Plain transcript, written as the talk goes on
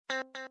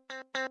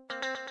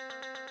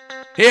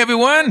Hey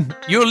everyone,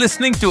 you're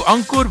listening to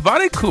Ankur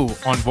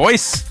Variku on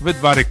Voice with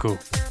Variku.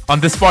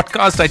 On this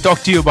podcast, I talk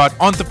to you about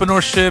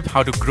entrepreneurship,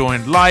 how to grow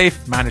in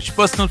life, manage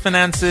personal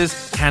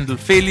finances, handle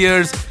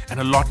failures, and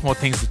a lot more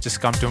things that just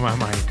come to my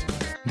mind.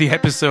 The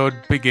episode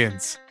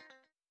begins.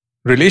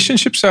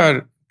 Relationships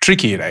are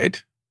tricky,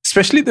 right?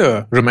 Especially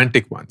the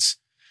romantic ones.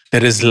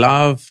 There is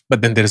love,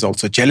 but then there is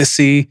also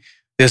jealousy.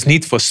 There's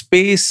need for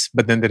space,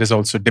 but then there is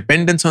also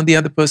dependence on the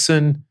other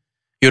person.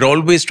 You're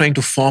always trying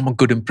to form a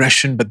good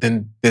impression, but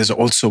then there's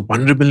also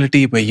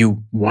vulnerability where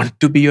you want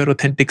to be your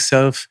authentic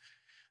self.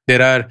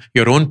 There are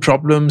your own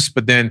problems,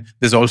 but then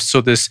there's also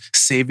this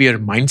savior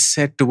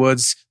mindset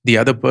towards the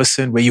other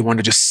person where you want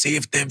to just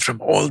save them from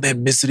all their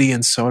misery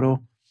and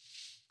sorrow.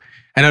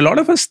 And a lot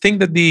of us think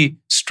that the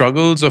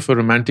struggles of a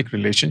romantic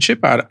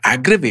relationship are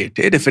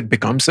aggravated if it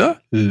becomes a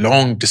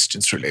long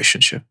distance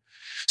relationship.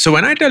 So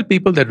when I tell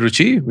people that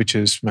Ruchi, which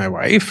is my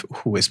wife,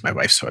 who is my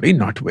wife,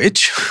 not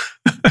which,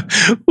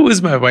 who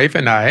is my wife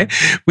and I,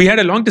 we had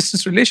a long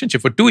distance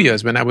relationship for 2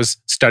 years when I was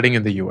studying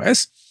in the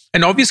US.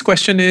 An obvious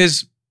question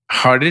is,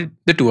 how did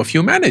the two of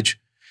you manage?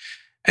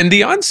 And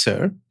the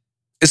answer,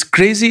 as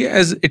crazy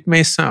as it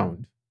may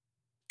sound,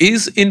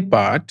 is in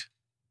part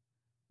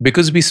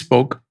because we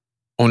spoke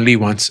only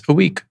once a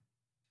week.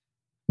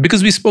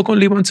 Because we spoke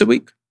only once a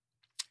week.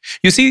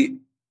 You see,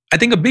 I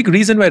think a big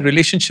reason why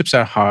relationships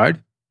are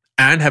hard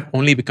and have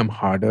only become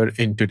harder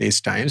in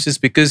today's times is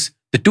because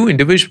the two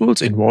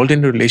individuals involved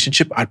in a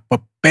relationship are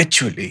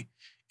perpetually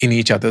in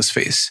each other's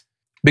face.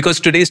 Because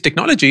today's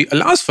technology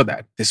allows for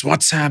that. There's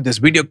WhatsApp, there's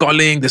video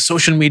calling, there's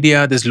social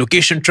media, there's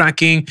location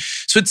tracking.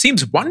 So it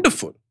seems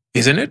wonderful,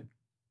 isn't it?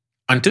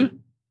 Until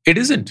it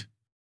isn't.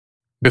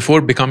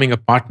 Before becoming a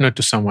partner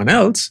to someone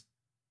else,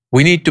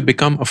 we need to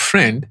become a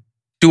friend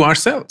to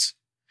ourselves.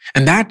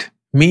 And that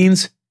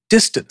means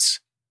distance.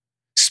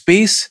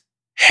 Space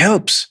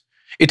helps.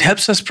 It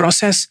helps us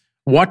process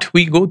what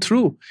we go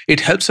through. It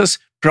helps us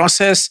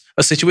process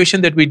a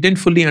situation that we didn't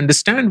fully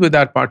understand with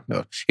our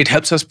partner. It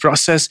helps us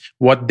process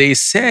what they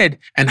said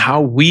and how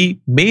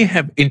we may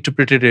have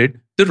interpreted it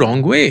the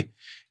wrong way.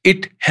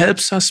 It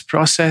helps us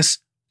process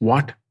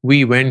what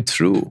we went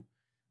through.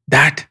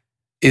 That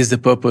is the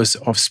purpose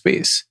of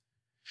space.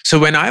 So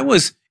when I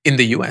was in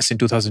the US in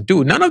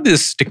 2002, none of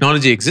this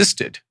technology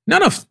existed.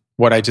 None of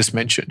what I just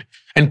mentioned.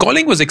 And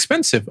calling was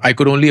expensive. I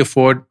could only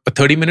afford a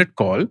 30-minute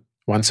call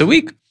once a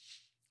week.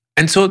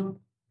 And so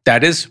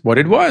that is what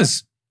it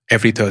was.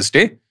 Every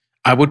Thursday,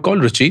 I would call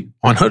Ruchi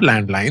on her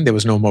landline. There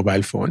was no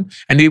mobile phone.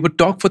 And we would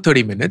talk for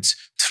 30 minutes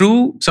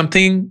through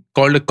something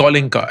called a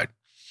calling card.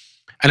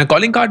 And a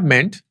calling card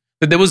meant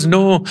that there was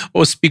no,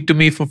 speak to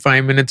me for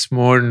 5 minutes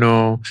more.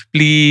 No,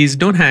 please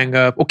don't hang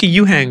up. Okay,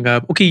 you hang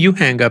up. Okay, you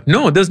hang up.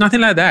 No, there's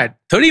nothing like that.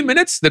 30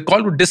 minutes, the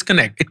call would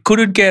disconnect. It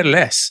couldn't care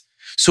less.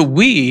 So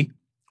we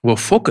were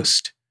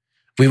focused.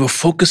 We were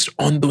focused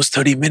on those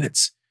 30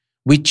 minutes.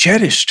 We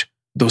cherished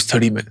those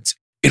 30 minutes.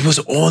 It was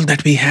all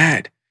that we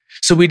had.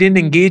 So we didn't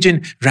engage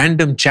in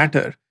random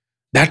chatter.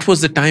 That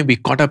was the time we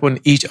caught up on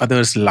each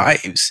other's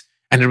lives.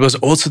 And it was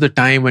also the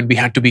time when we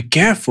had to be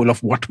careful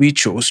of what we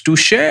chose to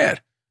share.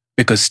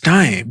 Because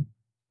time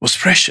was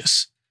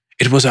precious.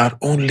 It was our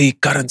only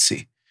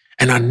currency.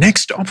 And our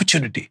next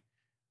opportunity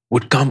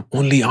would come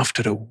only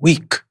after a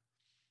week.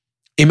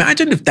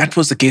 Imagine if that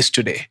was the case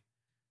today.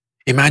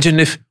 Imagine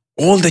if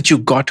all that you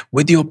got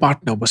with your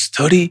partner was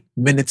 30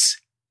 minutes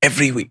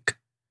every week.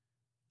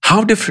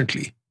 How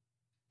differently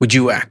would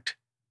you act?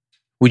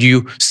 Would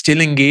you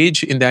still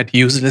engage in that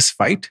useless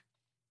fight?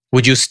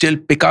 Would you still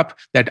pick up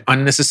that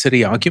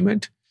unnecessary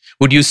argument?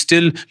 Would you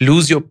still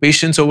lose your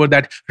patience over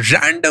that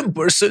random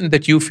person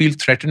that you feel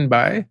threatened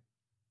by?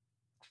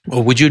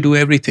 Or would you do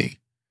everything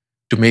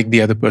to make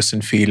the other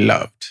person feel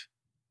loved,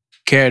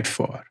 cared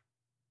for,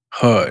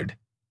 heard?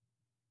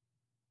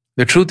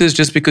 The truth is,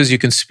 just because you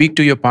can speak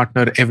to your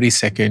partner every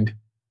second,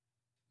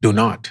 do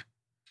not.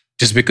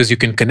 Just because you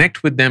can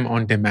connect with them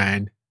on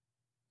demand,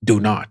 do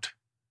not.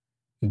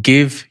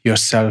 Give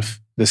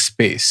yourself the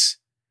space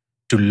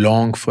to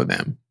long for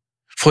them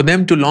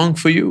to long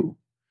for you.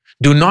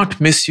 Do not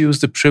misuse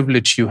the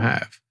privilege you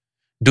have.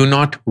 Do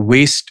not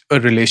waste a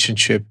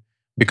relationship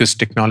because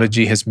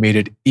technology has made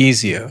it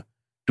easier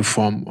to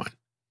form one.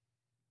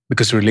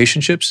 Because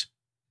relationships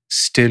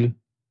still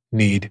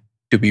need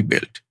to be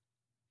built.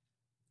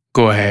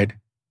 Go ahead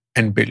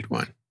and build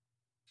one.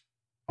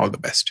 All the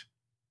best.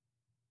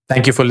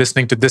 Thank you for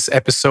listening to this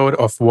episode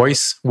of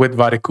Voice with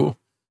Variku.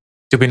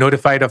 To be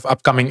notified of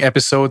upcoming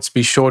episodes,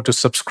 be sure to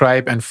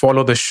subscribe and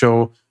follow the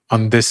show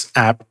on this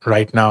app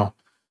right now.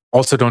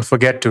 Also, don't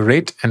forget to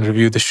rate and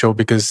review the show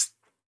because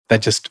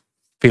that just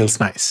feels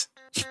nice.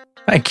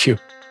 Thank you.